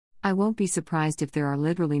I won't be surprised if there are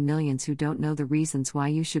literally millions who don't know the reasons why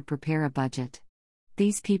you should prepare a budget.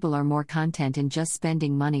 These people are more content in just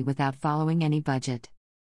spending money without following any budget.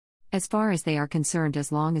 As far as they are concerned,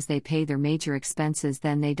 as long as they pay their major expenses,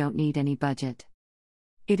 then they don't need any budget.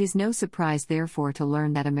 It is no surprise, therefore, to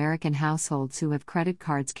learn that American households who have credit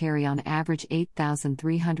cards carry on average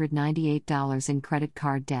 $8,398 in credit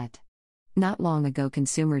card debt. Not long ago,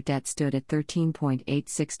 consumer debt stood at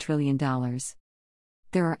 $13.86 trillion.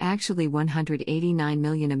 There are actually 189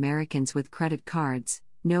 million Americans with credit cards.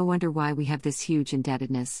 No wonder why we have this huge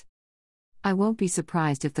indebtedness. I won't be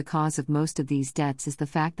surprised if the cause of most of these debts is the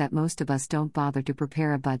fact that most of us don't bother to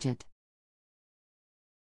prepare a budget.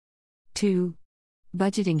 2.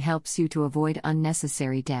 Budgeting helps you to avoid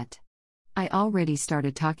unnecessary debt. I already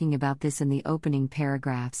started talking about this in the opening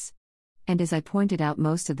paragraphs. And as I pointed out,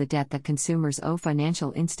 most of the debt that consumers owe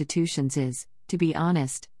financial institutions is, to be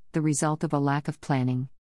honest, the result of a lack of planning.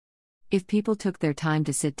 If people took their time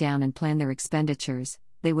to sit down and plan their expenditures,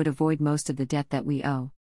 they would avoid most of the debt that we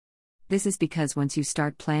owe. This is because once you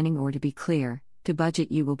start planning, or to be clear, to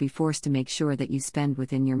budget, you will be forced to make sure that you spend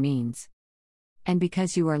within your means. And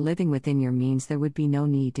because you are living within your means, there would be no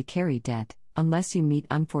need to carry debt, unless you meet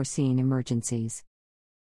unforeseen emergencies.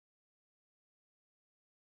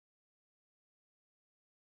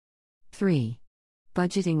 3.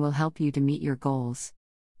 Budgeting will help you to meet your goals.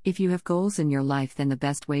 If you have goals in your life, then the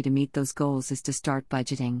best way to meet those goals is to start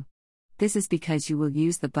budgeting. This is because you will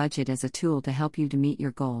use the budget as a tool to help you to meet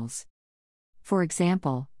your goals. For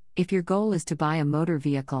example, if your goal is to buy a motor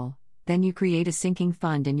vehicle, then you create a sinking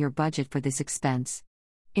fund in your budget for this expense.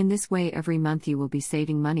 In this way, every month you will be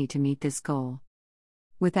saving money to meet this goal.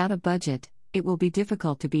 Without a budget, it will be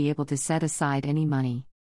difficult to be able to set aside any money.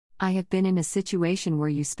 I have been in a situation where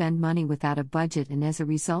you spend money without a budget and as a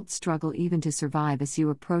result struggle even to survive as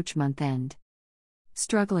you approach month end.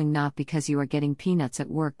 Struggling not because you are getting peanuts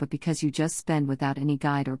at work, but because you just spend without any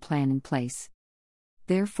guide or plan in place.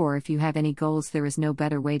 Therefore, if you have any goals, there is no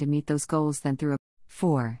better way to meet those goals than through a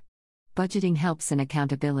 4. Budgeting helps in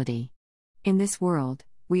accountability. In this world,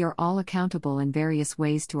 we are all accountable in various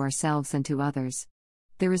ways to ourselves and to others.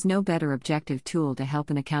 There is no better objective tool to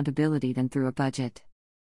help in accountability than through a budget.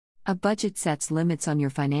 A budget sets limits on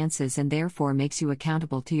your finances and therefore makes you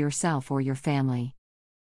accountable to yourself or your family.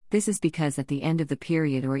 This is because at the end of the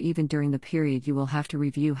period, or even during the period, you will have to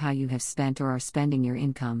review how you have spent or are spending your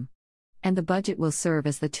income. And the budget will serve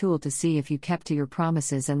as the tool to see if you kept to your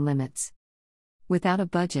promises and limits. Without a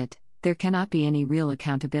budget, there cannot be any real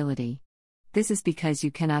accountability. This is because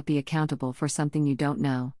you cannot be accountable for something you don't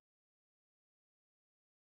know.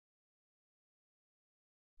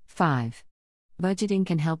 5. Budgeting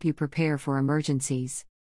can help you prepare for emergencies.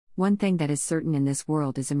 One thing that is certain in this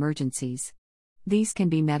world is emergencies. These can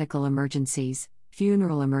be medical emergencies,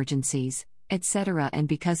 funeral emergencies, etc., and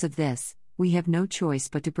because of this, we have no choice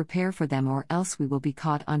but to prepare for them, or else we will be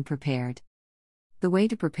caught unprepared. The way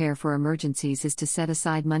to prepare for emergencies is to set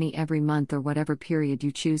aside money every month or whatever period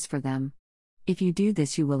you choose for them. If you do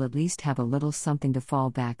this, you will at least have a little something to fall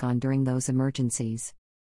back on during those emergencies.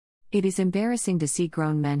 It is embarrassing to see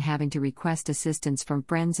grown men having to request assistance from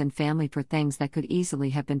friends and family for things that could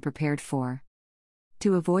easily have been prepared for.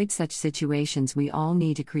 To avoid such situations, we all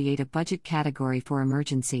need to create a budget category for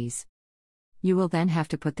emergencies. You will then have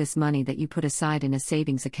to put this money that you put aside in a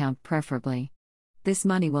savings account, preferably. This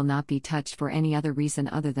money will not be touched for any other reason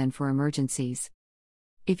other than for emergencies.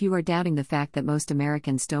 If you are doubting the fact that most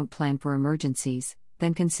Americans don't plan for emergencies,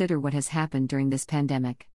 then consider what has happened during this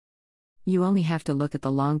pandemic. You only have to look at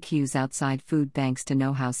the long queues outside food banks to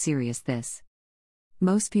know how serious this.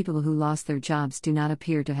 Most people who lost their jobs do not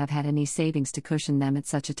appear to have had any savings to cushion them at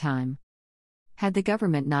such a time. Had the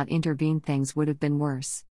government not intervened, things would have been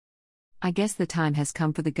worse. I guess the time has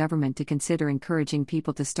come for the government to consider encouraging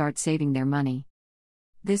people to start saving their money.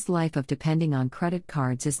 This life of depending on credit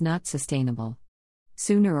cards is not sustainable.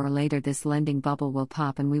 Sooner or later, this lending bubble will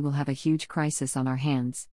pop and we will have a huge crisis on our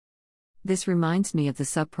hands. This reminds me of the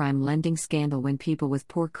subprime lending scandal, when people with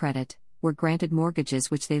poor credit were granted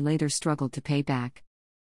mortgages which they later struggled to pay back.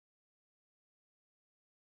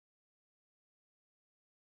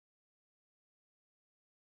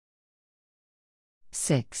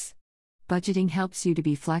 Six. Budgeting helps you to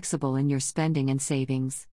be flexible in your spending and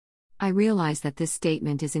savings. I realize that this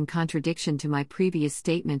statement is in contradiction to my previous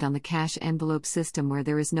statement on the cash envelope system, where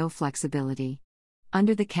there is no flexibility.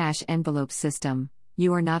 Under the cash envelope system,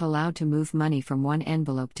 you are not allowed to move money from one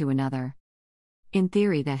envelope to another. In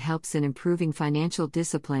theory, that helps in improving financial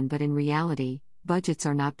discipline, but in reality, budgets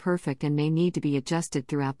are not perfect and may need to be adjusted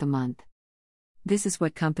throughout the month. This is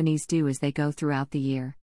what companies do as they go throughout the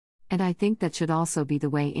year. And I think that should also be the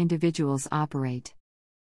way individuals operate.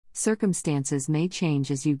 Circumstances may change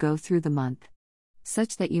as you go through the month,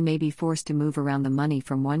 such that you may be forced to move around the money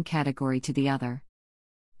from one category to the other.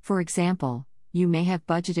 For example, you may have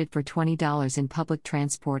budgeted for $20 in public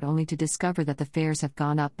transport only to discover that the fares have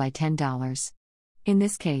gone up by $10. In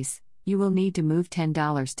this case, you will need to move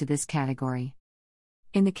 $10 to this category.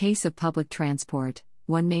 In the case of public transport,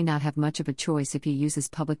 one may not have much of a choice if he uses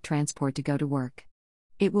public transport to go to work.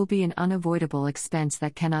 It will be an unavoidable expense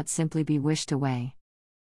that cannot simply be wished away.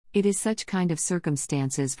 It is such kind of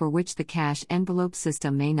circumstances for which the cash envelope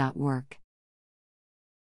system may not work.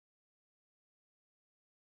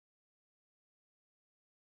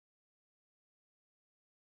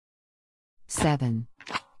 Seven.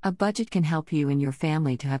 A budget can help you and your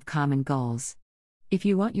family to have common goals. If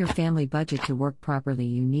you want your family budget to work properly,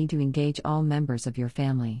 you need to engage all members of your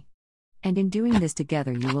family. And in doing this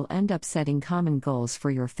together, you will end up setting common goals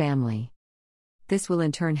for your family. This will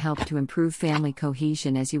in turn help to improve family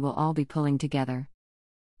cohesion as you will all be pulling together.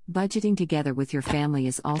 Budgeting together with your family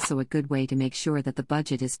is also a good way to make sure that the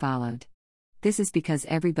budget is followed. This is because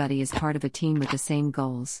everybody is part of a team with the same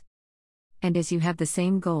goals. And as you have the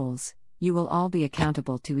same goals, you will all be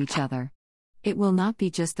accountable to each other. It will not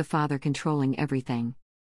be just the father controlling everything.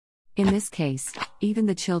 In this case, even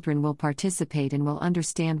the children will participate and will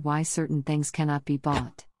understand why certain things cannot be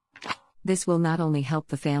bought. This will not only help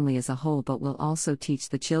the family as a whole but will also teach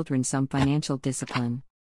the children some financial discipline.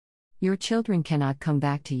 Your children cannot come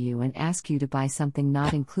back to you and ask you to buy something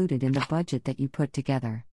not included in the budget that you put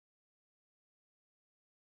together.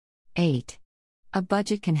 8. A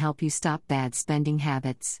budget can help you stop bad spending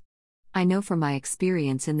habits. I know from my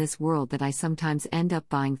experience in this world that I sometimes end up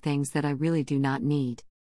buying things that I really do not need.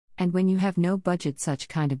 And when you have no budget, such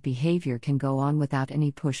kind of behavior can go on without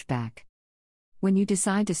any pushback. When you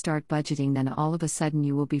decide to start budgeting, then all of a sudden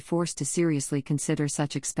you will be forced to seriously consider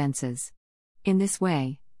such expenses. In this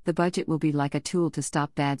way, the budget will be like a tool to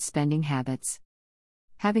stop bad spending habits.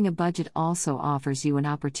 Having a budget also offers you an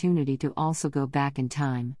opportunity to also go back in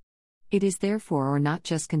time. It is therefore not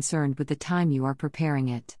just concerned with the time you are preparing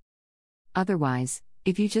it. Otherwise,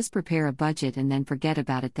 if you just prepare a budget and then forget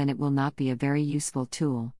about it, then it will not be a very useful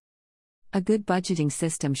tool. A good budgeting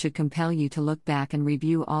system should compel you to look back and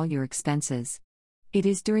review all your expenses. It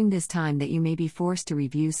is during this time that you may be forced to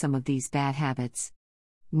review some of these bad habits.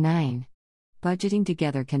 9. Budgeting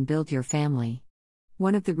together can build your family.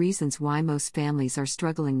 One of the reasons why most families are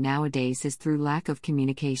struggling nowadays is through lack of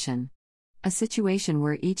communication. A situation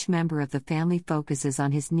where each member of the family focuses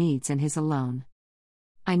on his needs and his alone.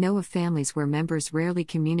 I know of families where members rarely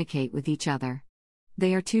communicate with each other.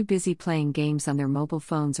 They are too busy playing games on their mobile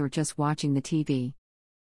phones or just watching the TV.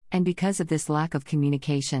 And because of this lack of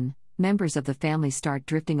communication, members of the family start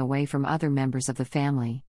drifting away from other members of the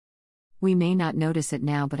family. We may not notice it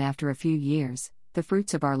now, but after a few years, the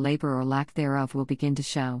fruits of our labor or lack thereof will begin to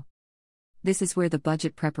show. This is where the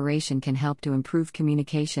budget preparation can help to improve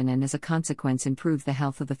communication and as a consequence improve the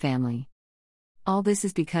health of the family. All this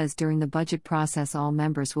is because during the budget process all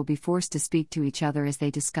members will be forced to speak to each other as they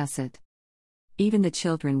discuss it. Even the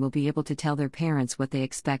children will be able to tell their parents what they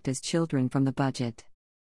expect as children from the budget.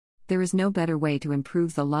 There is no better way to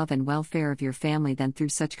improve the love and welfare of your family than through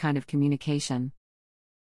such kind of communication.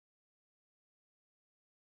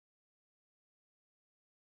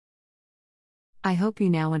 I hope you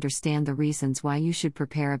now understand the reasons why you should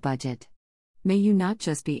prepare a budget. May you not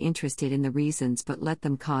just be interested in the reasons but let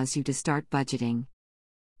them cause you to start budgeting.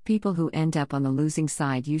 People who end up on the losing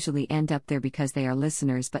side usually end up there because they are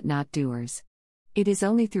listeners but not doers. It is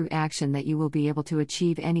only through action that you will be able to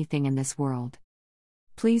achieve anything in this world.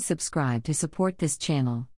 Please subscribe to support this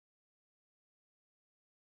channel.